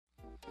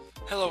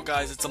Hello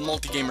guys, it's a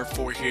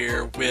Multigamer4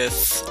 here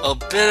with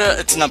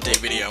it's an update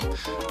video.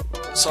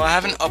 So I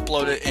haven't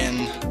uploaded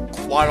in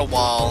quite a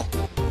while,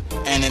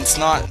 and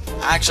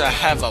actually I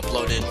have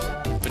uploaded,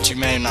 but you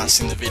may have not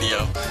seen the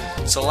video.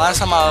 So last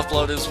time I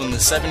uploaded was when the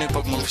 7 new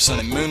Pokemon for Sun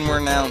and Moon were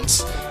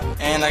announced,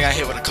 and I got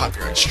hit with a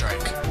copyright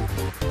strike.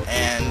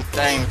 And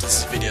that ain't what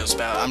this video is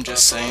about. I'm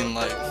just saying,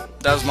 like,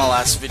 that was my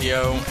last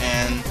video,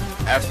 and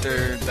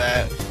after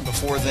that,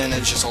 before then, it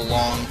was just a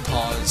long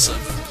pause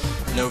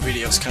of no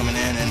videos coming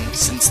in, and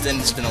since then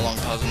it's been a long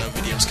pause of no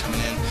videos coming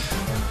in.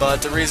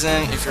 But the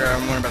reason, if you're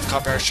wondering about the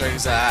copyright strike,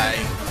 is that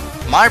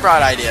my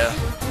bright idea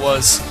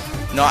was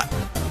not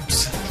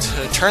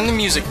to turn the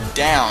music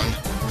down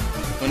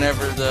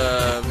whenever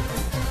the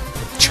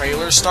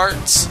trailer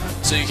starts,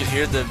 so you could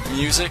hear the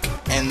music,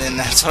 and then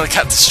that's what I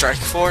got the strike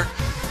for.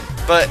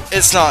 But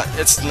it's not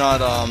the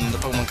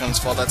Pokemon Company's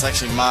fault. That's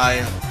actually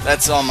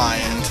that's on my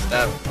end.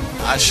 That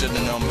I should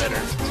have known better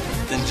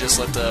than just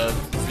let the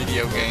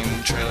video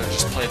game trailer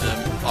just play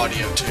the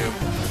audio too.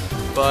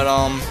 But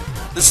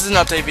this is an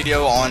update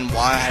video on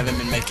why I haven't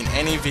been making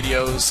any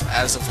videos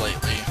as of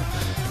lately,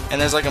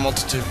 and there's like a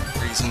multitude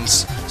of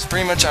reasons. So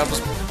I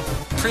was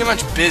pretty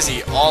much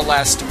busy all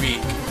last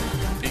week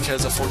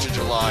because of 4th of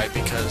July,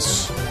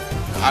 because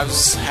I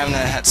was having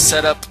to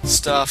set up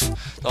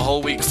stuff the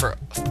whole week for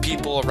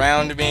people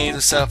around me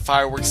to set up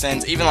fireworks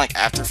stands, even like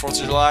after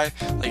 4th of July.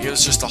 Like, it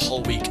was just a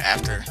whole week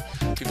after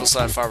people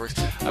set up fireworks.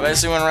 I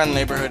basically went around the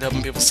neighborhood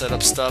helping people set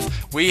up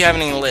stuff. We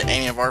haven't even lit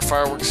any of our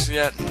fireworks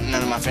yet.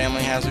 None of my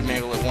family has. We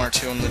maybe lit one or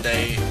two on the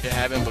day it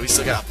happened, but we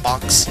still got a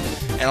box.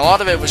 And a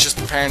lot of it was just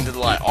preparing to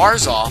light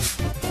ours off,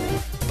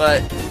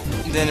 but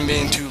then it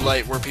being too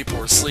late where people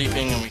were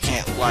sleeping and we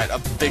can't light a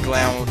big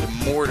loud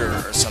mortar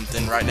or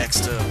something right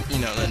next to, you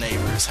know, the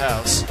neighbor's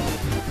house,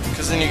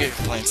 because then you get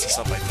complaints and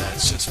stuff like that.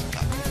 It's just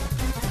not cool.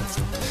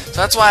 So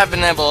that's why I've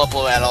been able to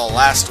upload at all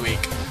last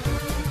week,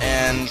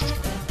 and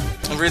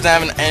the reason I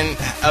haven't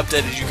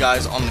updated you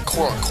guys on the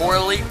core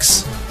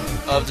leaks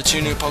of the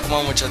 2 new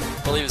Pokemon, which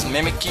I believe is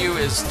Mimikyu,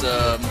 is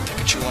the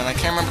Pikachu one. I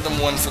can't remember the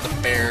one for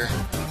the bear,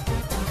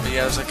 but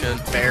yeah, there's like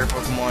a bear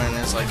Pokemon, and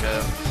there's like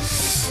a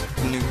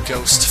new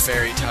ghost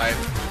fairy type.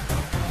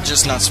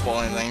 Just not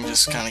spoiling anything,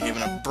 just kind of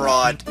giving a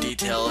broad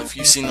detail. If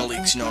you've seen the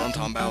leaks, you know what I'm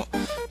talking about.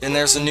 Then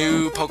there's a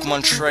new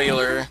Pokemon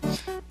trailer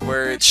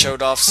where it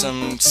showed off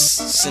some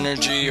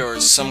synergy or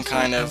some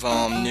kind of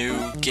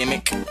new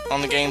gimmick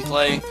on the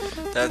gameplay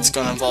that's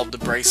going to involve the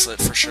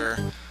bracelet for sure.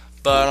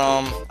 But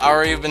I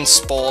already been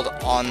spoiled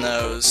on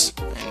those.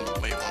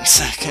 And wait 1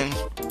 second.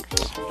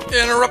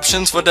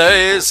 Interruptions for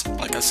days.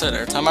 Like I said,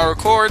 every time I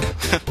record,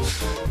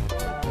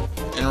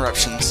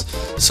 interruptions.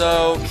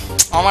 So,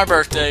 on my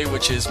birthday,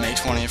 which is May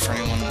 20th for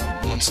anyone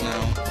that wants to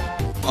know,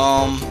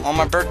 on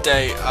my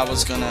birthday, I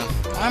was gonna...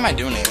 Why am I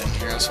doing anything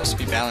here? I was supposed to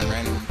be battling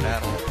random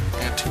battle.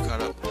 I got too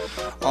caught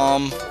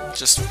up.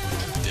 Just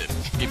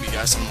to give you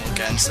guys something to look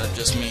at instead of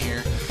just me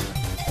here.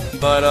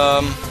 But,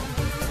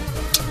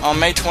 on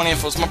May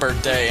 20th was my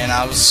birthday, and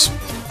I was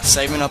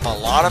saving up a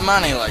lot of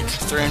money, like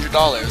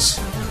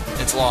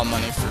 $300. It's a lot of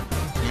money for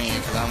me,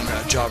 because I don't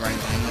got a job or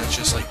anything. It's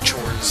just like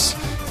chores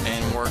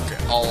and work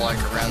all like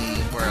around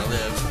where I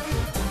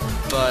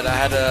live. But I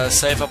had to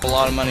save up a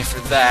lot of money for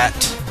that,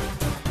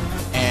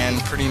 and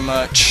pretty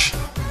much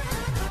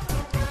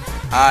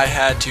I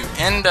had to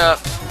end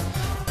up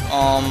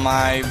on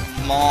my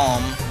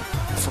mom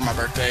for my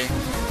birthday,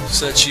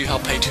 so that she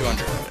helped pay $200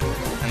 of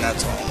it, and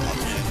that's all I'm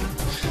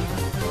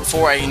getting.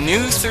 For a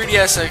new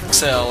 3DS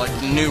XL, like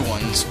the new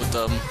ones with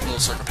the little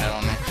circle pad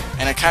on there,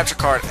 and a capture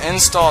card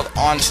installed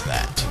onto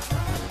that,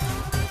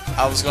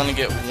 I was going to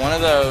get one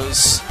of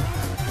those.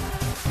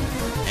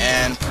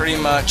 And pretty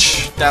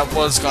much that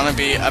was going to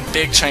be a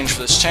big change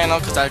for this channel,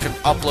 because I could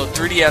upload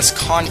 3DS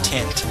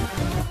content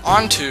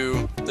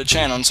onto the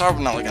channel. And sorry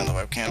I'm not looking at the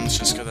webcam, it's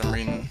just because I'm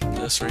reading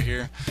this right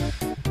here.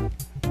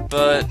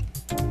 But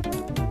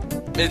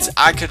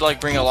I could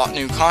like bring a lot of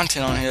new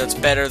content on here that's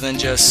better than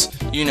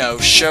just, you know,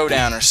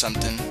 Showdown or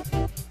something,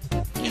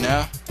 you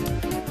know?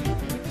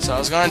 So I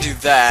was going to do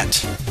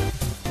that.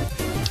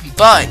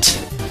 But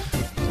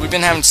we've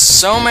been having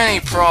so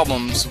many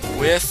problems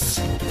with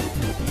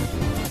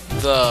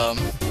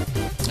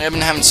I've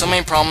been having so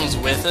many problems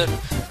with it.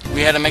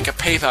 We had to make a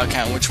PayPal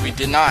account, which we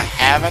did not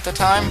have at the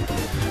time.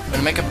 We had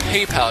to make a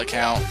PayPal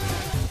account,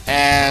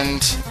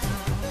 and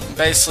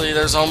basically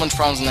there's a whole bunch of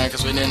problems in there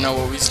because we didn't know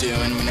what we was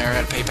doing. We never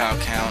had a PayPal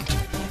account.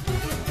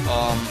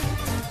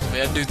 We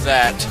had to do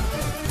that.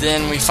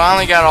 Then we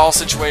finally got it all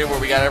situated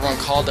where we got everyone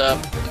called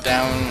up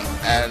down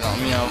at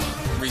you know,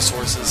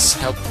 resources,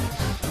 help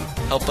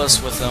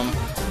us with them.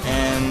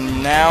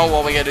 And now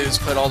what we gotta do is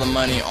put all the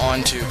money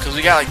onto, because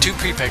we got like 2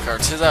 prepaid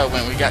cards. Here's how it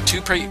went. We got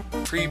 2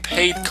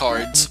 prepaid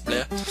cards.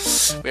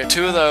 Bleh. We got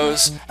 2 of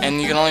those,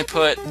 and you can only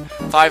put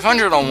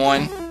 500 on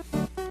one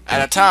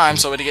at a time,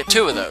 so we had to get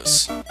 2 of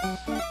those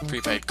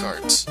prepaid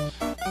cards.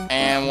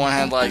 And one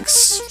had like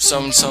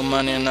so and so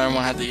money, and another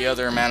one had the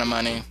other amount of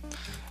money.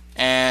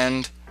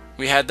 And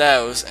we had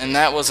those, and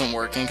that wasn't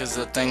working because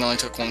the thing only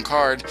took 1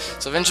 card.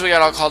 So eventually we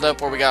got all called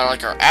up where we got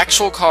like our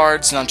actual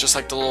cards, not just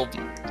like the little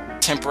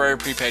temporary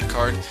prepaid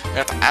card. We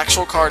got the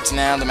actual cards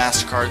now, the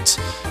MasterCards,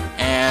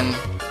 and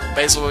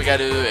basically what we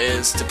gotta do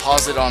is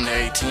deposit on the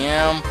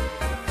ATM,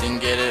 then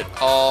get it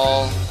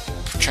all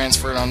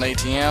transferred on the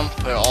ATM,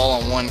 put it all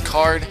on one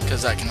card,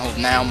 because that can hold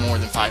now more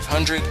than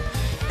 500,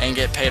 and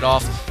get paid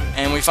off.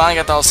 And we finally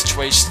got that all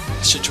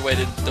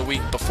situated the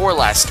week before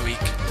last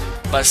week,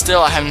 but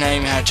still I haven't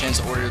even had a chance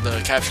to order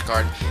the capture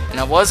card. And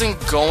I wasn't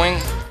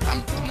going,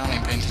 I'm not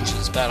even paying attention to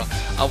this battle,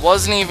 I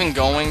wasn't even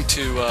going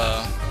to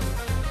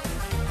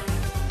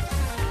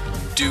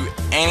do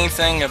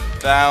anything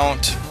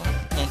about,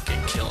 don't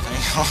get killed,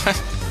 hang on.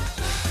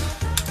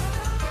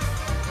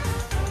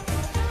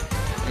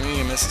 Maybe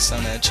you missed the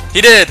stone edge.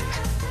 He did!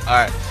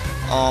 Alright,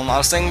 I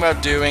was thinking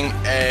about doing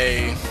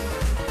a,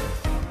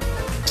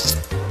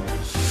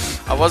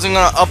 I wasn't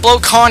gonna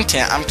upload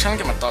content. I'm trying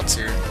to get my thoughts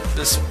here.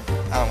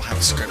 I don't have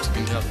a script, you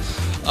can tell.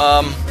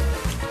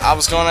 I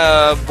was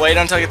gonna wait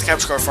until I get the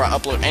capture card before I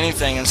upload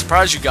anything and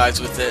surprise you guys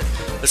with it.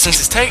 But since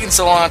it's taking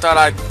so long, I thought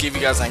I'd give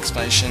you guys an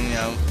explanation, you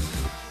know,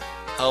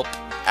 help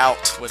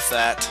out with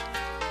that.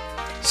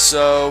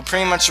 So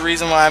pretty much the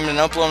reason why I haven't been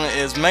uploading it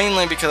is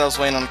mainly because I was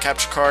waiting on the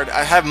capture card.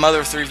 I have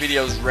Mother 3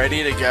 videos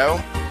ready to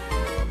go,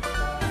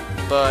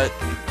 but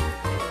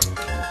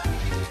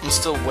I'm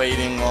still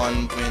waiting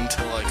on when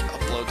to like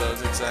upload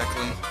those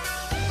exactly.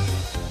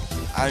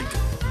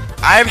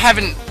 I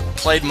haven't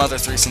played Mother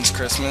 3 since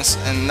Christmas,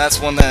 and that's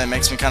one thing that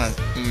makes me kind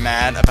of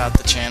mad about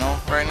the channel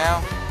right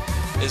now,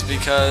 is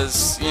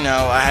because, you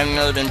know, I haven't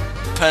really been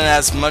putting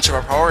as much of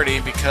a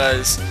priority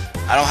because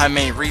I don't have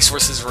many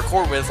resources to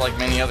record with like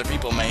many other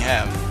people may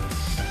have,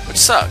 which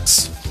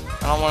sucks.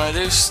 I don't want to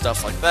do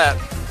stuff like that,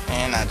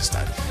 and I just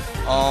died.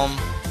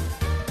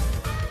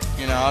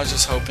 You know, I was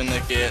just hoping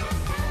to get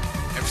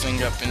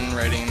everything up and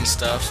ready and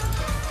stuff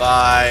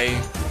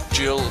by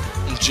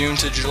June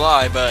to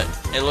July, but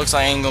it looks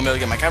like I ain't gonna be able to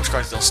get my capture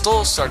card till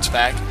still starts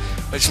back,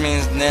 which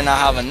means then I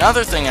have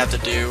another thing I have to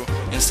do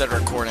instead of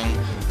recording.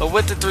 But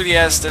with the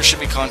 3DS, there should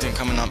be content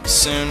coming up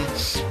soon.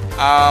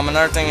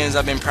 Another thing is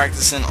I've been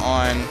practicing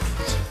on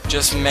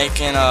just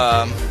making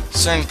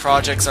certain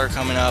projects that are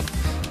coming up,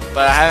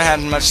 but I haven't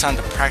had much time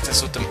to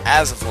practice with them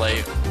as of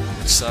late,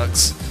 which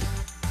sucks.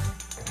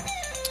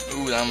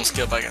 Ooh, that almost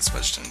killed, but I got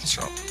special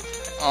drop.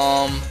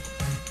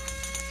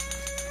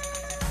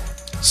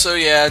 So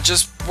yeah,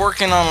 just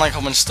working on like a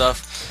whole bunch of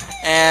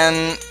stuff,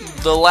 and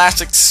the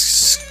last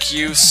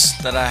excuse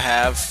that I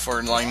have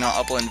for like not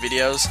uploading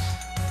videos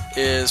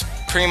is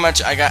pretty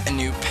much I got a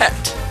new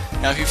pet.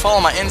 Now if you follow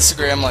my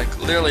Instagram, like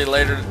literally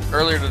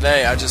earlier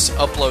today, I just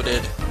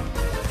uploaded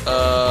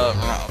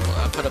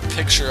I put a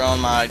picture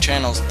on my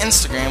channel's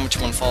Instagram, which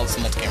you want to follow, it's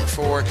the Multigamer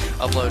 4,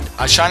 upload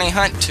a shiny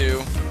hunt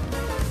too.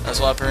 That's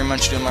what I pretty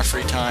much do in my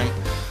free time.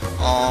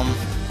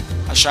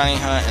 A shiny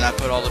hunt, and I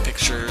put all the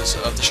pictures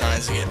of the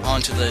shinies to get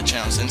onto the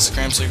channel's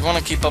Instagram. So if you want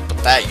to keep up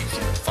with that, you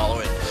can follow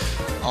it.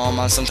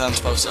 I sometimes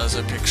post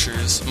other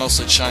pictures,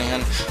 mostly shiny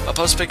hunt. I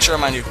post a picture of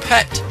my new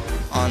pet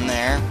on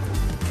there,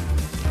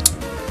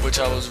 which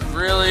I was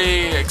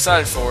really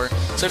excited for.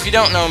 So if you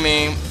don't know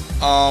me,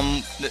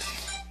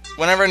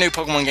 whenever a new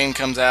Pokemon game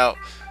comes out,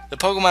 the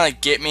Pokemon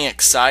that get me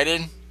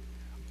excited,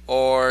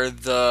 or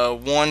the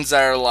ones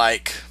that are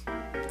like,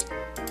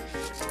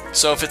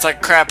 so if it's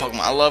like crab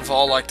Pokemon, I love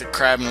all like the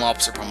crab and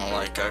lobster Pokemon,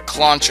 like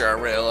Clauncher I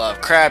really love,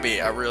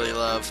 Krabby I really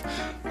love,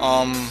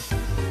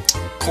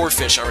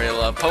 Corphish I really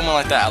love, Pokemon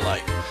like that I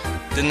like.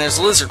 Then there's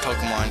lizard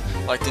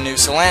Pokemon, like the new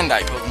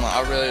Salandite Pokemon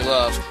I really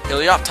love,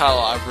 Helioptile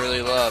I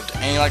really loved,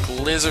 any like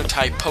lizard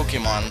type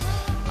Pokemon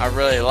I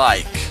really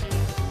like.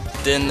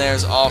 Then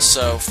there's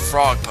also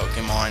frog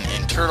Pokemon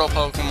and turtle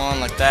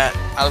Pokemon like that.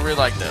 I really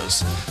like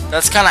those.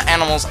 That's kind of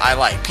animals I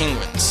like.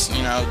 Penguins,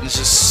 you know, it's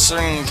just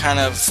certain kind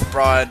of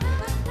broad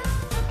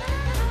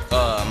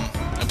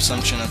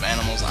assumption of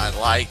animals I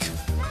like.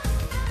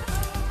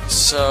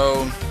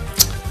 So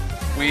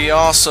we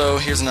also,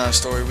 here's another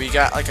story. We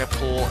got like a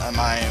pool at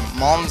my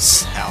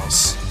mom's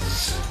house,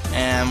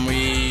 and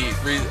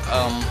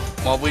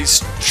while we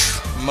was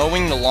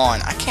mowing the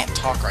lawn, I can't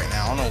talk right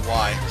now. I don't know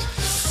why.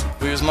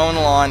 We was mowing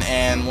the lawn,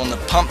 and one of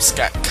the pumps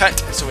got cut,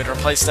 so we had to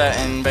replace that,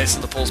 and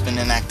basically the pool's been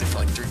inactive for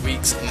like 3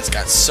 weeks, and it's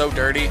got so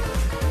dirty.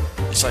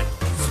 It's like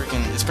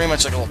freaking, it's pretty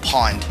much like a little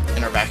pond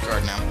in our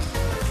backyard now.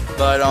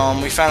 But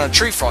we found a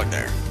tree frog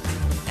there,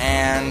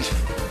 and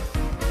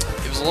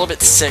it was a little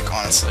bit sick,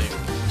 honestly.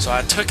 So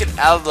I took it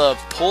out of the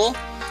pool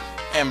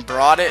and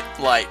brought it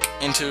like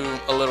into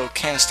a little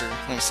canister.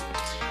 Let me see.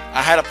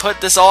 I had to put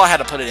this, all I had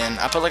to put it in.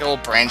 I put like a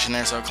little branch in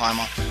there so I climb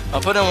on.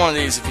 I'll put in one of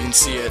these if you can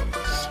see it.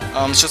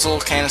 It's just a little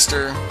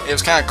canister. It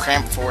was kind of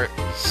cramped for it.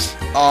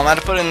 I had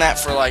to put in that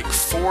for like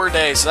 4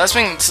 days. So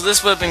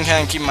this would have been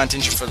kind of keeping my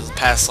attention for the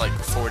past like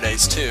 4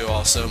 days too.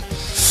 Also,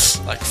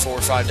 like 4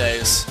 or 5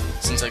 days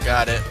since I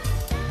got it.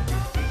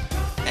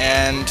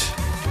 And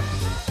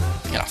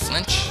you gotta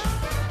flinch.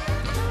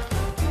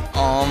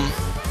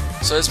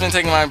 So it's been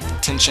taking my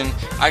attention.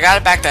 I got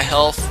it back to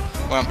health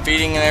when I'm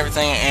feeding and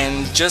everything.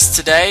 And just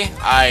today,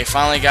 I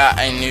finally got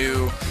a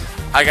new.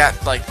 I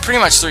got like pretty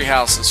much 3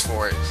 houses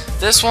for it.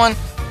 This one,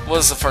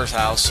 was the first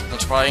house,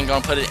 which probably ain't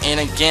gonna put it in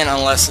again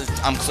unless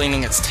I'm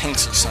cleaning its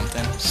tanks or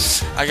something.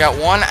 I got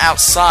one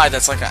outside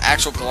that's like an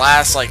actual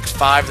glass, like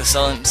 5 to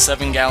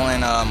 7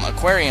 gallon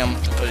aquarium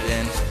to put it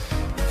in,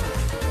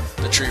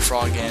 the tree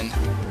frog in.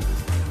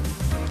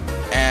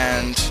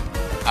 And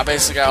I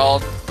basically got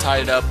all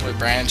tied up with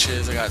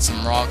branches. I got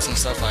some rocks and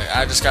stuff. Like,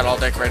 I just got all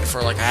decorated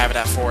for like a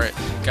habitat for it.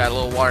 Got a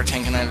little water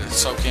tank in there to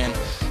soak in.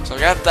 So I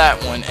got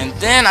that one, and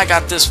then I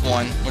got this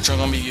one, which I'm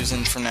gonna be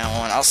using from now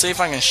on. I'll see if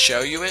I can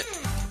show you it.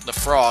 The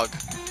frog.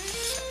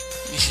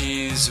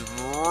 He's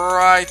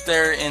right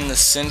there in the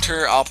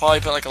center. I'll probably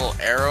put like a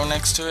little arrow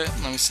next to it.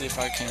 Let me see if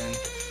I can.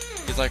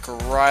 He's like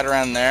right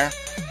around there.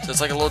 So it's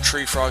like a little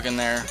tree frog in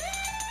there.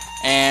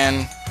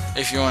 And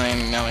if you want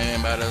to know anything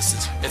about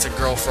us, it's a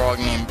girl frog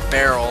named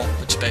Beryl,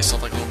 which is based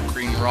off like a little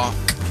green rock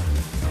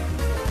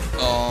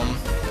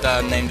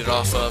that I named it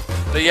off of.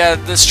 But yeah,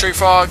 this tree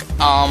frog,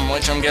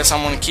 which I'm guessing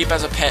I'm going to keep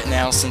as a pet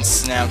now,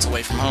 since now it's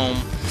away from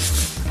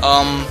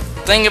home.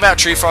 Thing about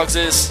tree frogs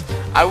is,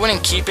 I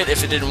wouldn't keep it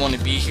if it didn't want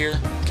to be here,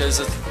 because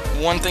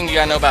one thing you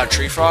gotta know about a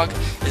tree frog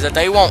is that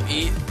they won't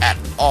eat at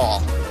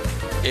all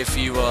if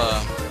you,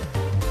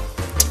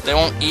 they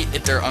won't eat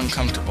if they're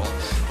uncomfortable.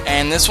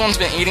 And this one's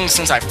been eating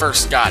since I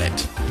first got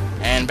it.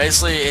 And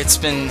basically, it's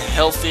been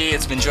healthy,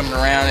 it's been jumping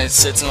around, it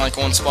sits in like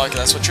one spot, because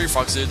that's what tree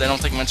frogs do, they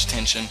don't take much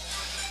attention.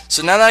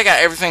 So now that I got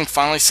everything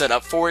finally set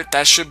up for it,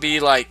 that should be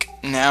like,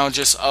 now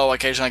just, oh,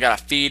 occasionally I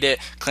gotta feed it,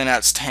 clean out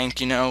its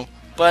tank, you know.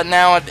 But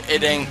now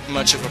it ain't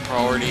much of a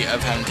priority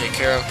of having to take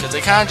care of, because they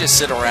kind of just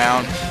sit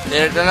around.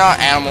 They're not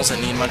animals that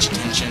need much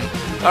attention.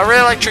 But I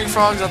really like tree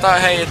frogs. I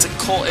thought, hey,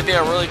 it'd be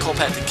a really cool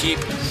pet to keep.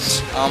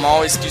 I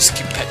always used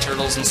to keep pet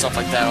turtles and stuff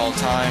like that all the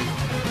time.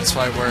 That's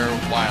probably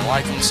why I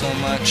like them so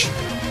much.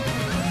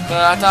 But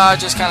I thought I'd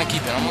just kind of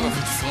keep it. I'm gonna go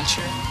for the flinch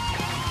here.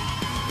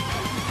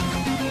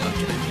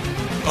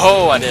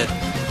 Oh, I did.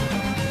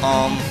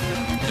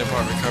 They'll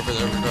probably recover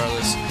there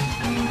regardless.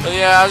 But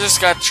yeah, I just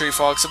got tree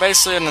frog. So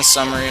basically, in the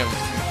summary of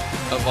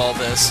all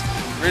this,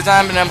 the reason I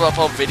haven't been able to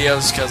upload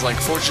videos is because like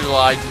 4th of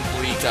July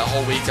week, that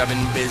whole week I've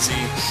been busy,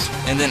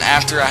 and then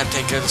after I had to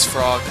take care of this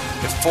frog.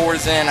 Before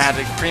then, I had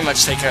to pretty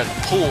much take care of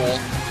the pool,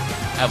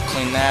 help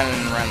clean that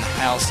and around the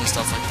house and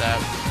stuff like that.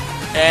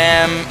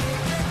 And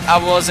I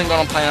wasn't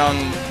gonna plan on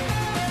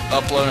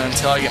uploading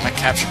until I get my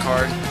capture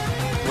card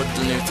with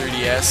the new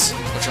 3DS,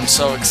 which I'm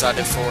so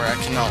excited for. I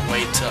cannot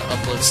wait to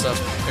upload stuff.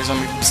 There's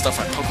gonna be stuff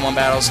like Pokemon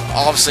battles,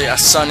 obviously a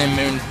Sun and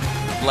Moon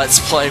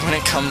Let's Play when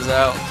it comes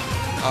out.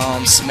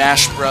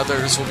 Smash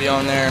Brothers will be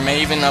on there. I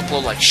may even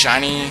upload like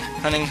shiny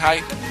hunting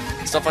hype,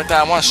 stuff like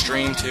that. I want to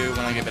stream too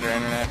when I get better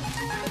internet.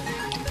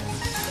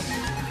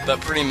 But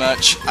pretty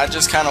much, I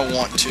just kind of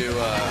want to.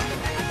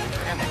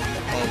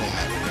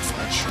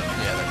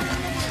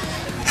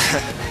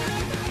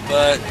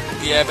 But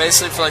yeah,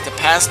 basically for like the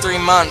past 3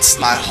 months,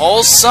 my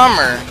whole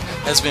summer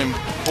has been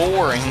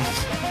boring.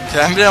 I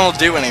haven't been able to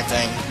do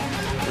anything,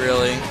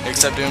 really,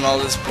 except doing all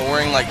this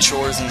boring like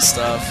chores and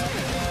stuff.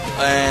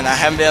 And I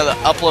haven't been able to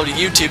upload to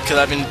YouTube because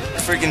I've been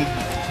freaking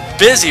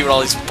busy with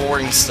all this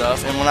boring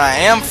stuff. And when I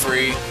am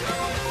free,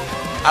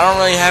 I don't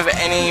really have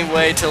any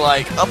way to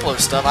like upload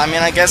stuff. I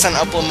mean, I guess I can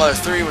upload Mother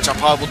 3, which I'll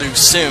probably do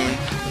soon.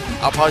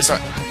 I'll probably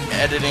start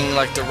editing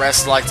like the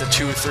rest, like the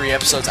 2 or 3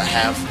 episodes I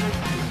have,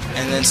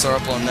 and then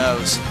start uploading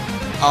those.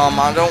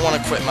 I don't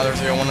want to quit Mother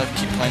 3, I want to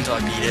keep playing until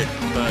I beat it,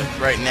 but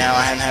right now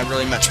I haven't had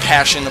really much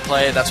passion to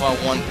play it. That's why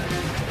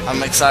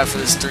I'm excited for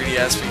this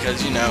 3DS,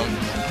 because, you know,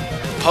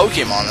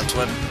 Pokemon, that's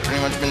what I've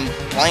pretty much been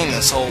playing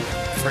this whole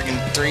freaking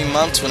 3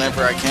 months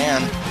whenever I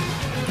can,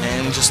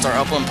 and just start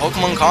uploading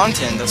Pokemon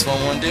content. That's what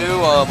I want to do,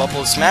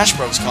 upload Smash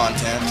Bros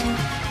content,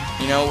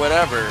 you know,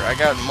 whatever. I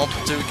got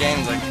multitude of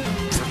games like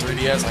for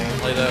 3DS, I can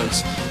play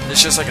those.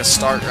 It's just like a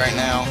start right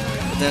now,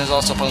 but then there's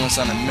also Pokemon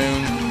Sun and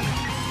Moon,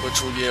 which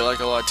will get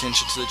like a lot of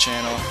attention to the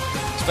channel.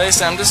 So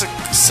basically, I'm just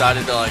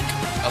excited to like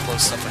upload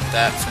stuff like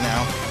that for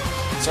now.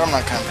 So I'm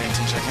not kind of paying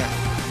attention.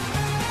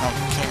 I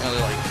can't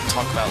really like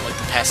talk about like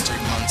the past 3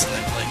 months and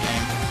then play a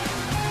game.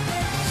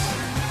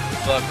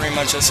 But pretty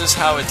much this is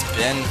how it's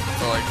been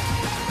for like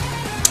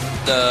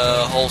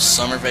the whole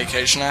summer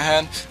vacation I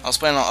had. I was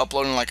planning on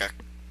uploading like a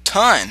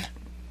ton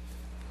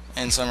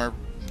in summer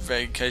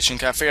vacation.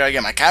 I figured I'd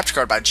get my capture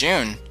card by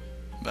June,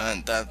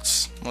 but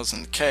that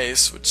wasn't the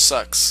case, which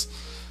sucks.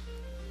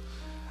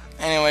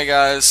 Anyway,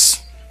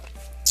 guys,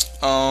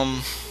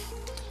 I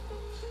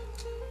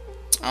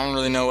don't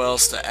really know what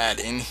else to add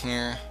in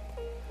here.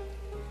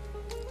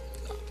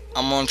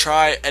 I'm gonna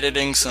try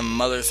editing some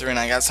Mother 3, and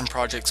I got some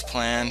projects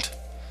planned.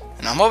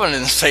 And I'm hoping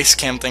it's the face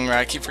cam thing, right?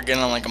 I keep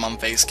forgetting like I'm on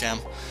face cam,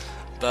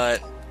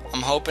 but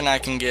I'm hoping I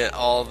can get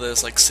all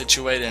this like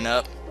situated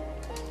up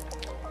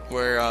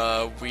where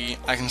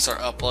I can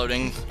start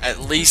uploading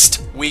at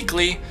least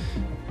weekly.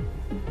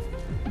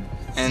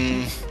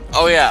 And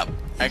oh yeah,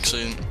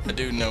 actually I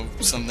do know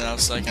something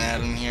else I can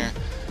add in here.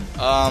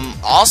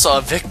 Also,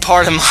 a big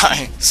part of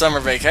my summer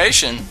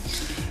vacation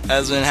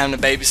has been having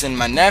to babysit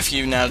my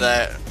nephew now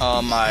that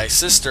my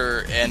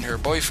sister and her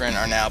boyfriend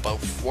are now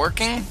both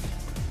working,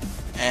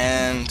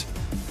 and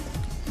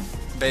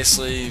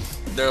basically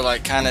they're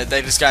like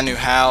they just got a new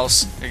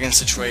house, they're getting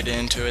situated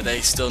into it,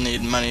 they still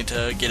need money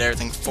to get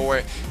everything for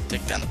it.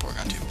 Take down the pork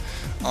on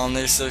too.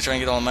 They're still trying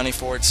to get all the money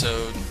for it,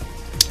 so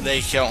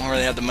they don't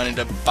really have the money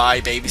to buy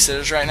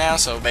babysitters right now.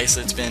 So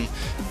basically it's been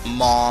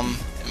mom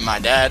and my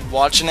dad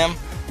watching him,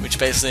 which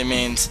basically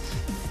means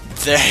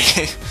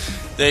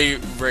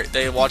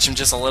they watch him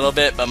just a little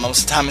bit, but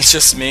most of the time it's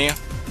just me,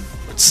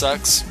 which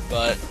sucks,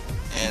 but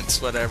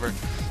it's whatever.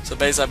 So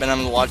basically I've been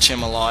able to watch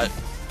him a lot,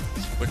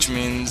 which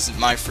means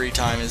my free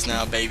time is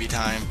now baby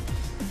time,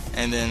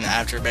 and then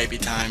after baby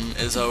time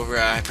is over,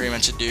 I pretty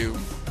much do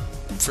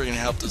freaking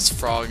help this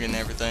frog and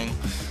everything.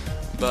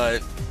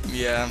 But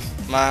yeah,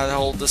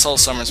 this whole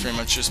summer's pretty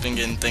much just been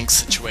getting things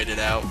situated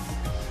out,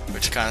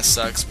 which kind of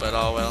sucks, but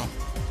oh well.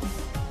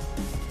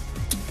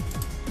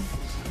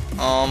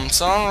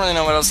 So I don't really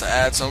know what else to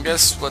add, so I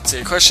guess, let's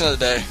see, question of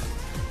the day.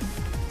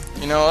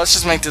 You know, let's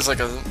just make this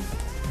like a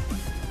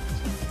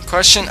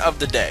question of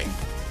the day.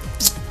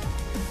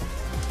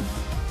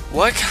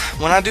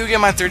 When I do get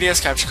my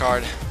 3DS capture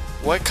card,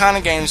 what kind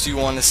of games do you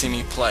want to see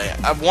me play?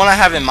 One I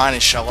have in mind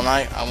is Shovel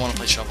Knight. I want to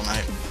play Shovel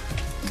Knight,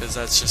 because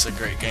that's just a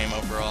great game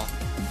overall.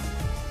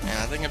 And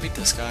I think I beat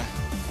this guy.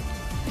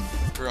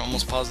 I'm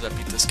almost positive I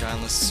beat this guy,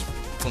 unless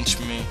flinch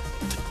me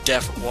to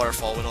death at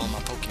Waterfall with all my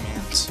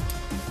Pokemons.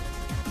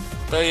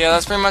 But yeah,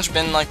 that's pretty much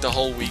been like the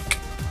whole week.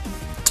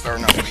 Or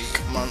not week,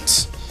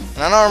 months.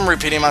 And I know I'm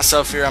repeating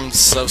myself here, I'm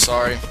so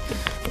sorry.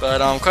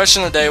 But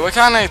question of the day, what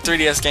kind of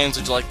 3DS games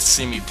would you like to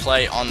see me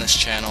play on this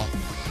channel?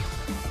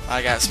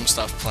 I got some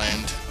stuff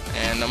planned.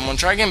 And I'm going to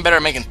try getting better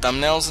at making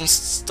thumbnails and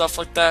stuff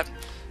like that.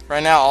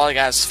 Right now all I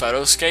got is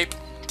Photoscape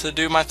to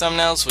do my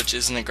thumbnails, which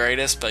isn't the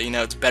greatest, but you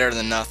know, it's better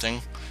than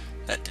nothing.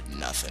 That did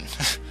nothing.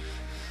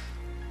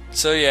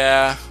 So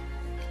yeah,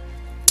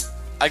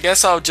 I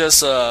guess I'll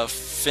just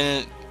kind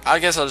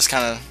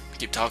of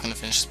keep talking to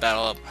finish this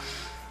battle up.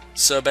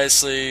 So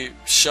basically,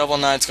 Shovel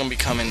Knight's gonna be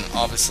coming.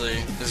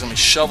 Obviously, there's gonna be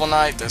Shovel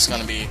Knight. There's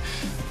gonna be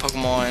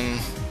Pokemon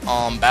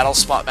battle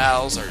spot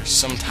battles or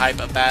some type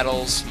of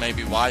battles,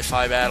 maybe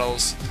Wi-Fi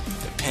battles.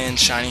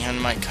 Depends. Shiny Hunt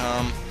might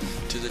come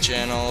to the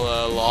channel.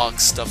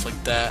 Locks, stuff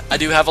like that. I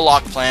do have a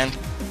lock planned.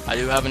 I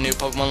do have a new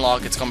Pokemon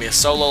lock. It's gonna be a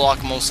solo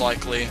lock most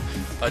likely,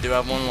 but I do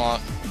have one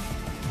lock.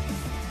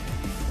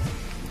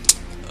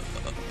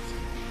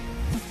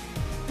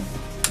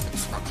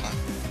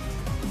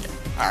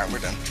 Alright, we're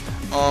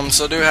done.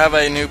 So I do have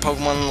a new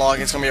Pokemon lock.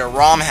 It's gonna be a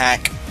ROM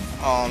hack.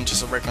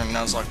 Just a regular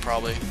Nuzlocke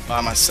probably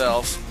by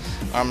myself.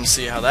 I'm gonna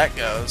see how that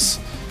goes.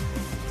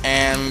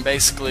 And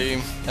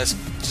basically, that's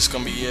just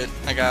gonna be it.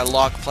 I got a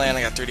lock plan.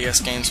 I got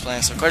 3DS games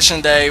planned. So question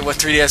of the day: what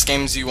 3DS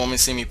games do you want me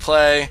to see me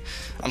play?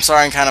 I'm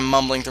sorry, I'm kind of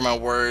mumbling through my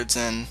words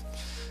and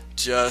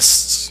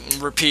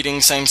just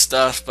repeating same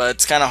stuff, but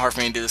it's kind of hard for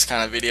me to do this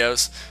kind of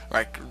videos,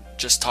 like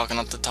just talking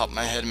off the top of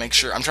my head. I'm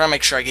trying to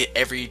make sure I get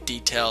every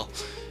detail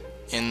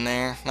in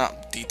there,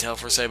 not detail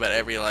per se, but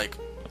every like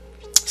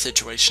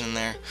situation in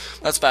there.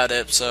 That's about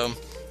it. So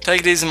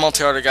take it easy,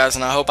 multi-order guys,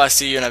 and I hope I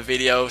see you in a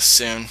video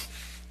soon.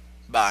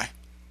 Bye.